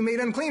 they'd be made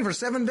unclean for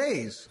 7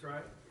 days. That's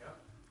right. Yeah.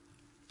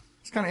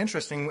 It's kind of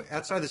interesting.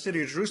 Outside the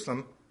city of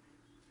Jerusalem,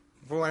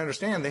 from what I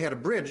understand, they had a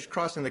bridge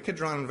crossing the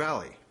Kidron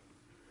Valley.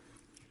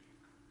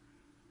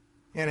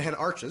 And it had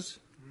arches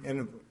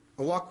and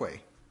a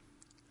walkway.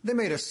 They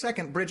made a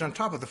second bridge on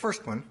top of the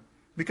first one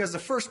because the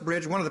first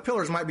bridge, one of the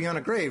pillars might be on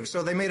a grave.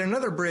 So they made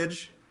another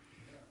bridge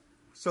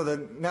so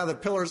that now the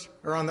pillars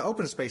are on the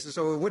open spaces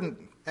so it wouldn't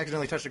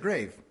accidentally touch the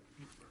grave.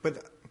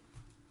 But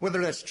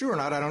whether that's true or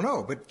not, I don't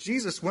know. But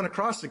Jesus went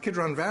across the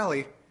Kidron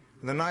Valley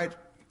the night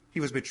he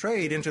was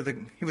betrayed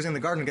he was in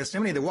the Garden of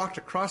Gethsemane. They walked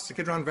across the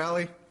Kidron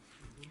Valley.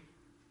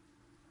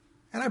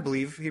 And I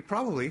believe he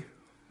probably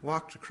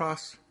walked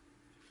across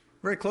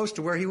very close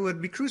to where he would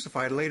be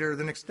crucified later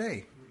the next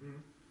day. Mm-hmm.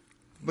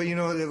 But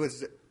it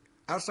was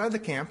outside the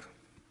camp.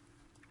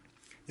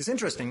 It's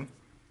interesting.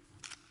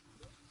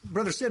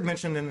 Brother Sid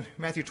mentioned in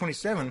Matthew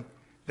 27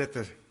 that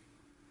the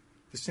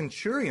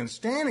centurion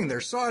standing there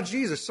saw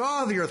Jesus,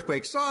 saw the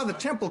earthquake, saw the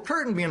temple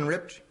curtain being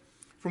ripped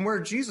from where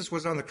Jesus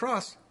was on the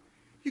cross.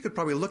 You could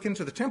probably look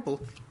into the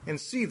temple and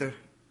see the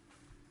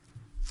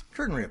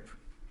curtain rip.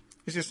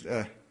 It's just...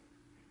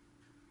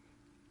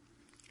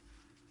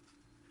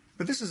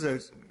 But this is a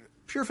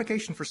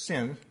purification for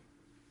sin.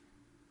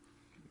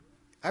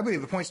 I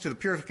believe it points to the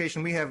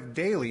purification we have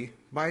daily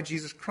by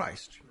Jesus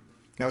Christ.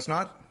 Now, it's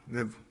not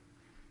the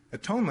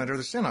atonement or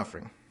the sin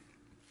offering.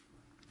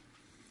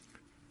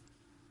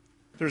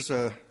 There's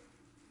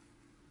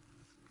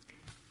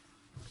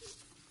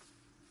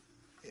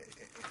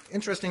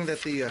interesting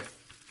that the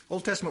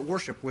Old Testament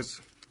worship was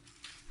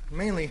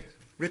mainly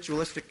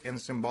ritualistic and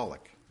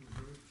symbolic.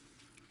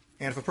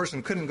 And if a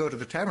person couldn't go to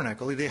the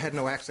tabernacle, they had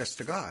no access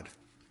to God.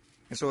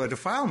 And so a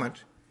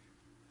defilement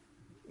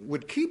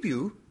would keep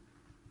you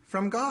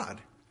from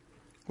God.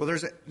 Well,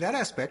 there's that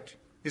aspect,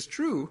 is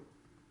true,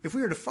 if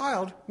we are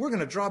defiled, we're going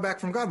to draw back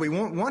from God. We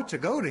won't want to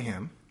go to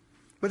him,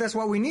 but that's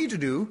what we need to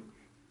do.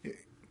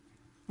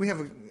 We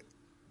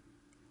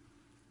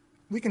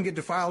can get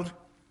defiled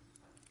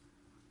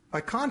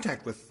by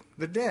contact with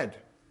the dead.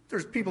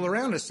 There's people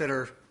around us that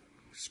are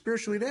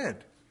spiritually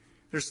dead.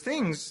 There's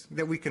things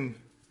that we can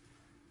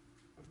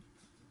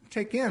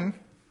take in,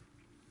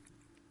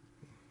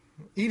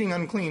 eating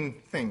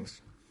unclean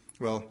things.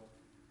 Well,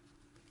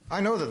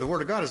 I know that the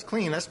Word of God is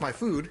clean. That's my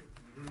food.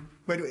 Mm-hmm.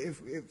 But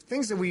if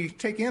things that we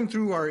take in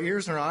through our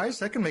ears and our eyes,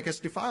 that can make us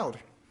defiled.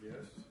 Yes.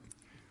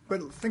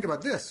 But think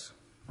about this.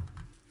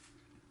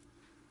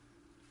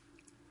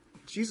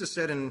 Jesus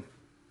said in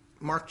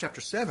Mark chapter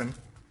 7,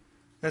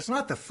 that it's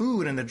not the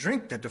food and the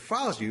drink that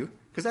defiles you,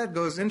 because that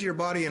goes into your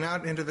body and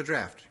out into the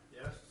draft.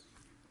 Yes.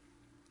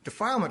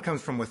 Defilement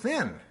comes from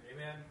within.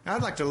 Amen. Now,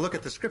 I'd like to look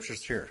at the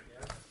scriptures here,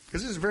 Yes.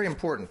 because this is very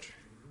important.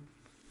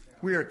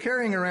 We are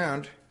carrying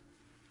around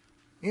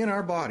in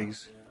our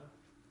bodies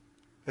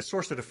a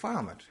source of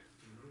defilement.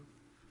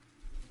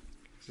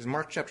 This is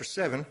Mark chapter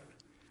 7.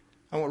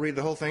 I won't read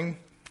the whole thing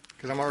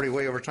because I'm already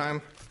way over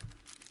time.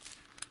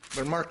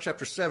 But Mark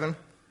chapter 7,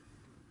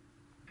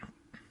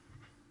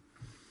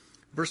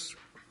 verse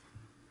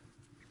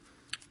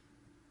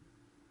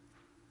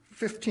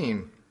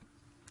 15,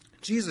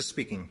 Jesus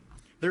speaking,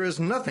 "There is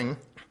nothing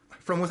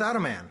from without a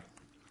man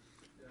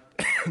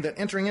that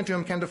entering into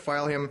him can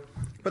defile him,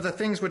 but the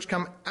things which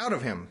come out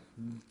of him,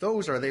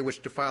 those are they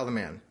which defile the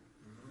man.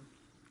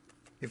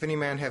 If any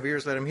man have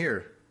ears, let him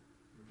hear."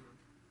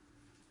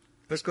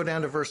 Let's go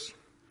down to verse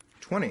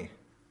 20.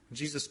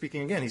 Jesus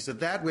speaking again. He said,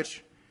 "That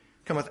which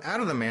cometh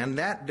out of the man,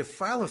 that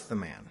defileth the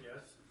man. Yes.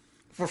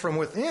 For from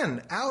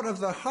within, out of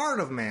the heart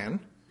of man,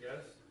 Yes.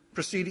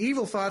 proceed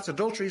evil thoughts,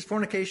 adulteries,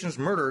 fornications,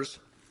 murders,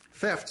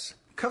 thefts,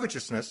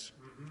 covetousness,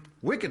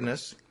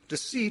 wickedness,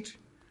 deceit,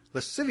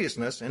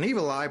 lasciviousness, an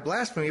evil eye,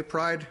 blasphemy,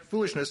 pride,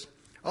 foolishness.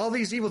 All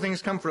these evil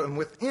things come from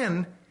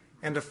within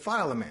and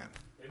defile a man."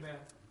 Amen.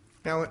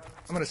 Now, I'm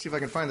going to see if I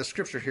can find the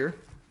scripture here.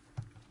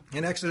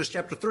 In Exodus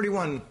chapter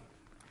 31,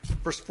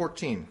 verse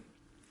 14,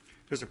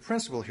 there's a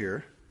principle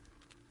here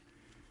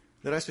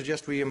that I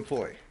suggest we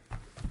employ.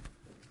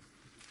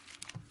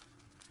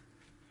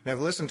 Now,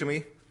 listen to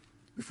me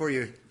before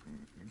you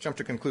jump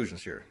to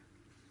conclusions here.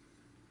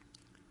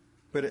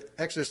 But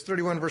Exodus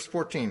 31, verse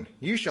 14,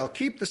 "You shall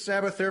keep the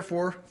Sabbath,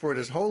 therefore, for it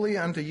is holy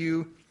unto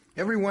you.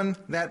 Everyone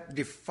that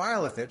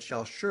defileth it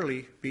shall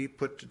surely be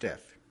put to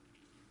death.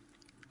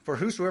 For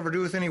whosoever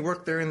doeth any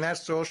work therein, that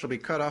soul shall be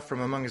cut off from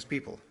among his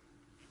people."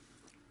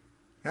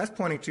 That's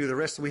pointing to the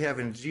rest that we have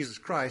in Jesus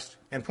Christ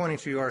and pointing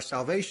to our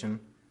salvation.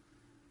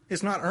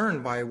 It's not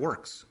earned by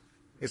works.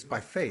 It's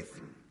by faith.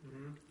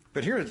 Mm-hmm.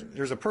 But here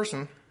there's a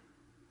person,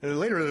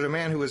 later there's a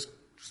man who was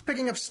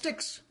picking up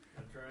sticks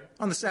That's right.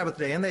 on the Sabbath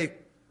day, and they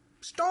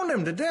stoned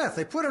him to death.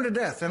 They put him to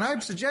death. And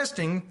I'm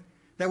suggesting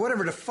that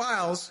whatever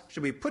defiles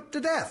should be put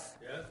to death.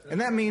 Yes,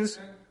 And that means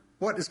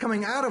what is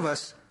coming out of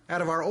us,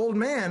 out of our old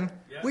man,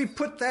 Yes. we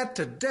put that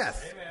to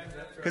death. Amen. That's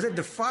right. Because it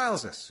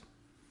defiles us.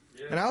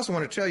 Yes. And I also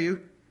want to tell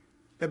you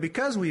that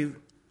because we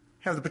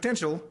have the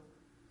potential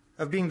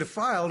of being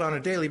defiled on a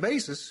daily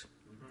basis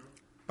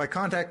by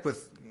contact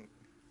with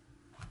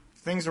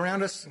things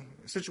around us,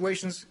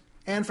 situations,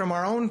 and from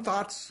our own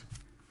thoughts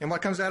and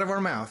what comes out of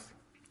our mouth,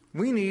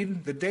 we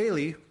need the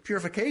daily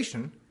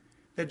purification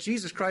that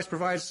Jesus Christ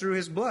provides through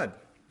his blood.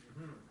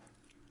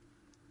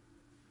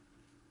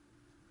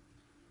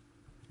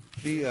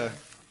 I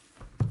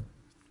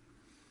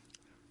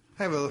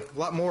have a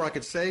lot more I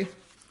could say,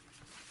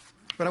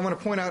 but I want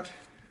to point out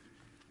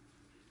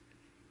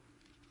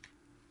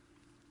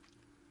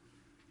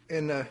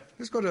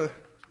let's go to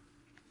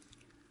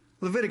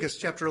Leviticus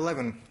chapter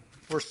 11,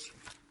 verse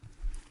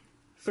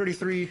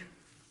 43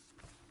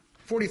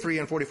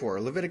 and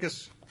 44.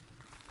 Leviticus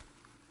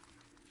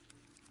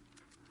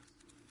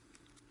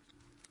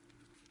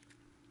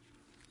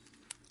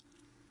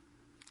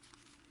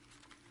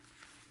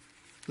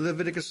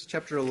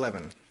chapter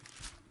 11.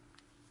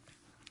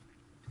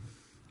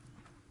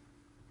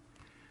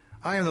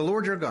 "I am the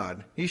Lord your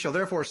God. Ye shall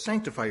therefore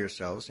sanctify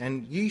yourselves,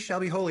 and ye shall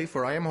be holy,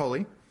 for I am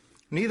holy.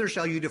 Neither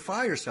shall you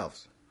defile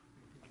yourselves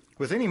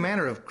with any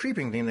manner of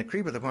creeping thing that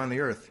creepeth upon the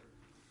earth.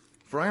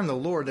 For I am the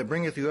Lord that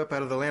bringeth you up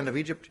out of the land of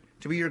Egypt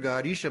to be your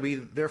God. Ye shall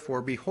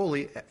therefore be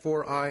holy,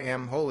 for I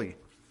am holy."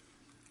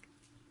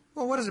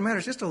 Well, what does it matter?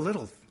 It's just a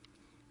little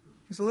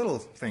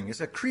thing.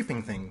 It's a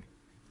creeping thing.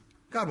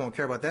 God won't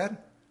care about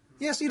that.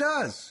 Yes, he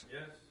does.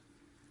 Yes.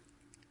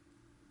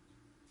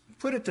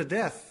 Put it to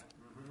death.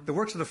 The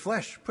works of the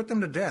flesh, put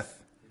them to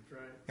death.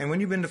 That's right. And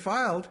when you've been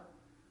defiled,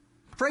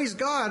 praise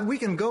God, we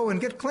can go and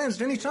get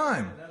cleansed any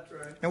time. That's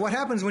right. And what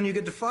happens when you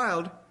get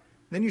defiled?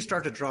 Then you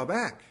start to draw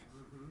back.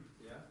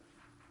 Yeah.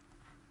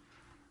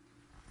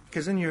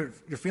 Because then you're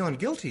feeling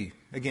guilty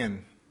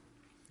again.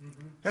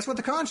 That's what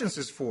the conscience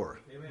is for.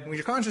 Amen. When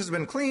your conscience has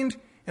been cleaned,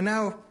 and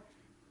now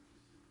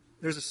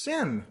there's a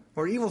sin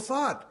or evil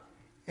thought,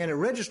 and it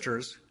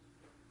registers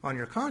on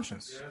your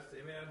conscience. Yes.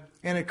 Amen.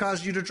 And it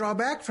causes you to draw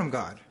back from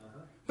God.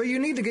 But you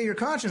need to get your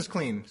conscience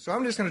clean. So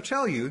I'm just going to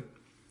tell you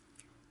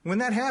When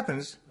that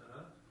happens,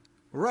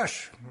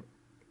 rush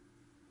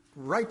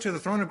right to the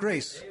throne of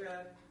grace.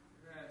 Amen.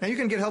 Now, you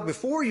can get help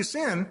before you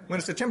sin. When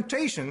it's a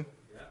temptation,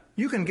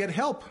 you can get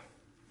help.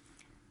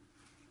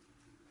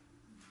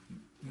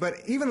 But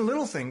even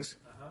little things,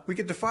 we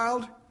get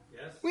defiled,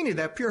 Yes. we need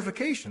that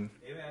purification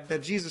Amen.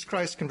 that Jesus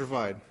Christ can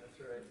provide. That's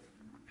right.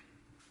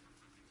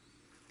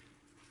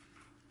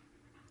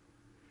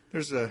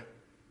 There's a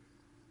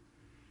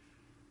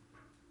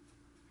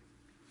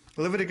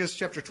Leviticus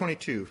chapter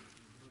 22,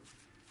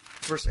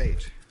 verse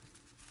 8.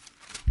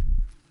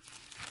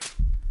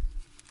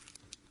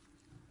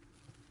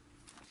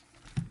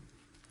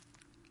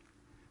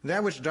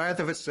 That which dieth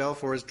of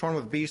itself, or is torn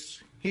with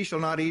beasts, he shall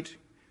not eat,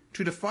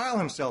 to defile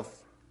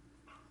himself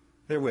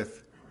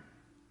therewith.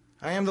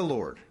 I am the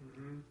Lord.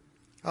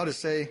 I'll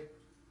just say,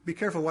 be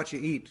careful what you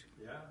eat.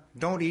 Yeah.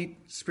 Don't eat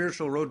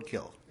spiritual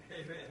roadkill.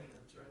 Amen.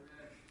 That's right.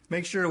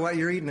 Make sure what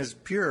you're eating is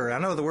pure. I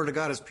know the Word of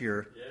God is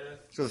pure. Yes.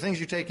 So the things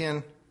you take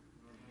in,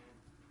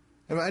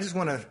 and I just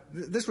want to,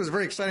 this was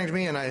very exciting to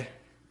me, and I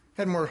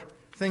had more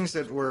things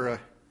that were,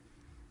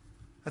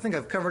 I think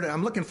I've covered it.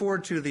 I'm looking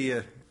forward to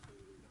the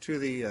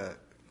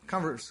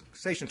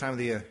conversation time,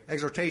 the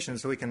exhortation,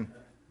 so we can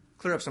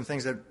clear up some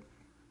things that,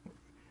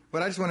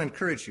 but I just want to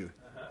encourage you.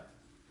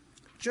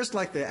 Just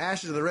like the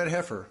ashes of the red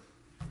heifer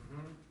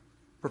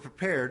were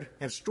prepared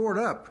and stored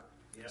up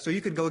so you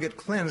could go get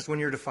cleansed when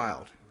you're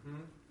defiled.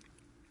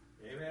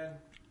 Amen.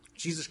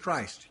 Jesus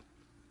Christ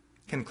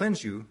can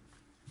cleanse you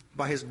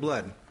by his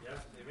blood. Yes.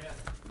 Amen.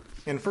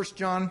 In 1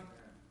 John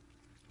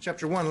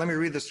chapter 1, let me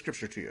read this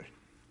scripture to you.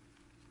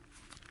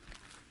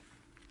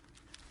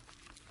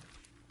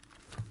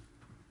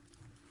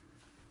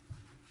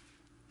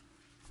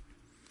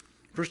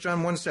 First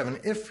John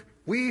 1:7. If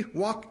we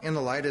walk in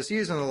the light as he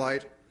is in the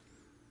light,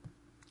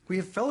 we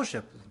have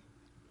fellowship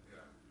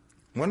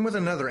one with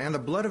another, and the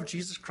blood of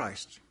Jesus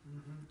Christ,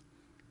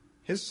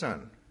 his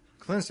Son,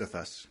 cleanseth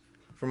us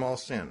from all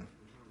sin.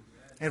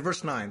 And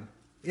verse 9.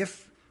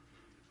 If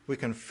we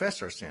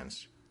confess our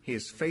sins, he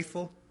is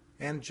faithful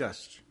and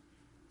just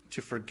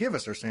to forgive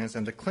us our sins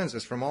and to cleanse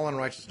us from all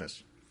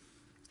unrighteousness.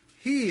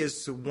 He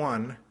is the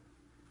one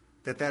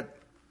that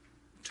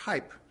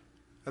type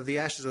of the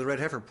ashes of the red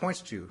heifer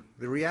points to.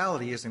 The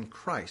reality is in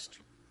Christ.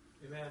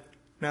 Amen.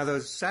 Now,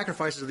 those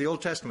sacrifices of the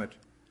Old Testament,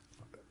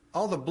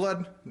 all the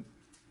blood,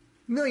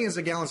 millions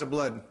of gallons of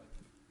blood,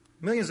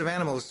 millions of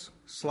animals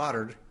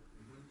slaughtered,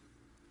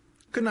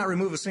 could not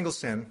remove a single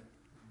sin.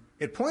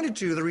 It pointed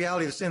to the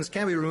reality that sins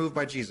can be removed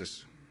by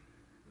Jesus.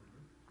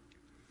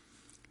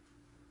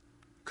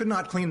 Could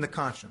not clean the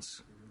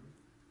conscience.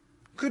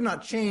 Could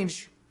not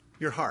change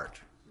your heart.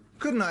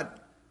 Could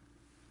not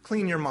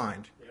clean your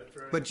mind. That's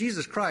right. But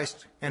Jesus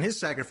Christ and his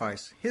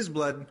sacrifice, his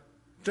blood,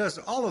 does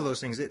all of those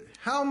things.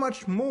 How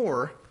much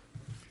more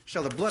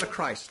shall the blood of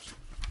Christ,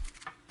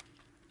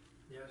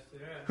 Yes.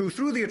 Amen. who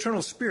through the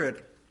eternal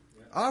Spirit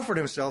offered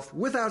himself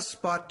without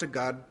spot to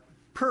God,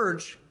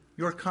 purge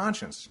your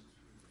conscience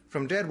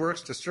from dead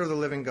works to serve the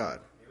living God?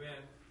 Amen.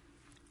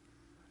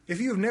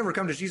 If you have never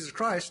come to Jesus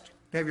Christ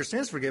to have your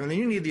sins forgiven, then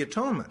you need the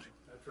atonement.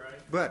 That's right.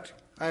 But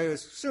I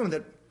assume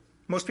that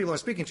most people I'm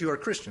speaking to are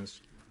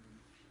Christians.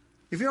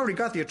 If you already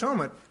got the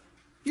atonement,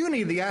 you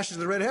need the ashes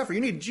of the red heifer.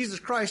 You need Jesus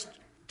Christ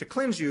to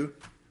cleanse you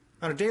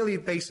on a daily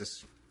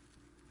basis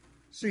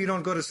so you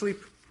don't go to sleep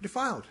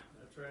defiled.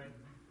 That's right.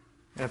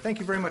 And I thank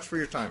you very much for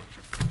your time.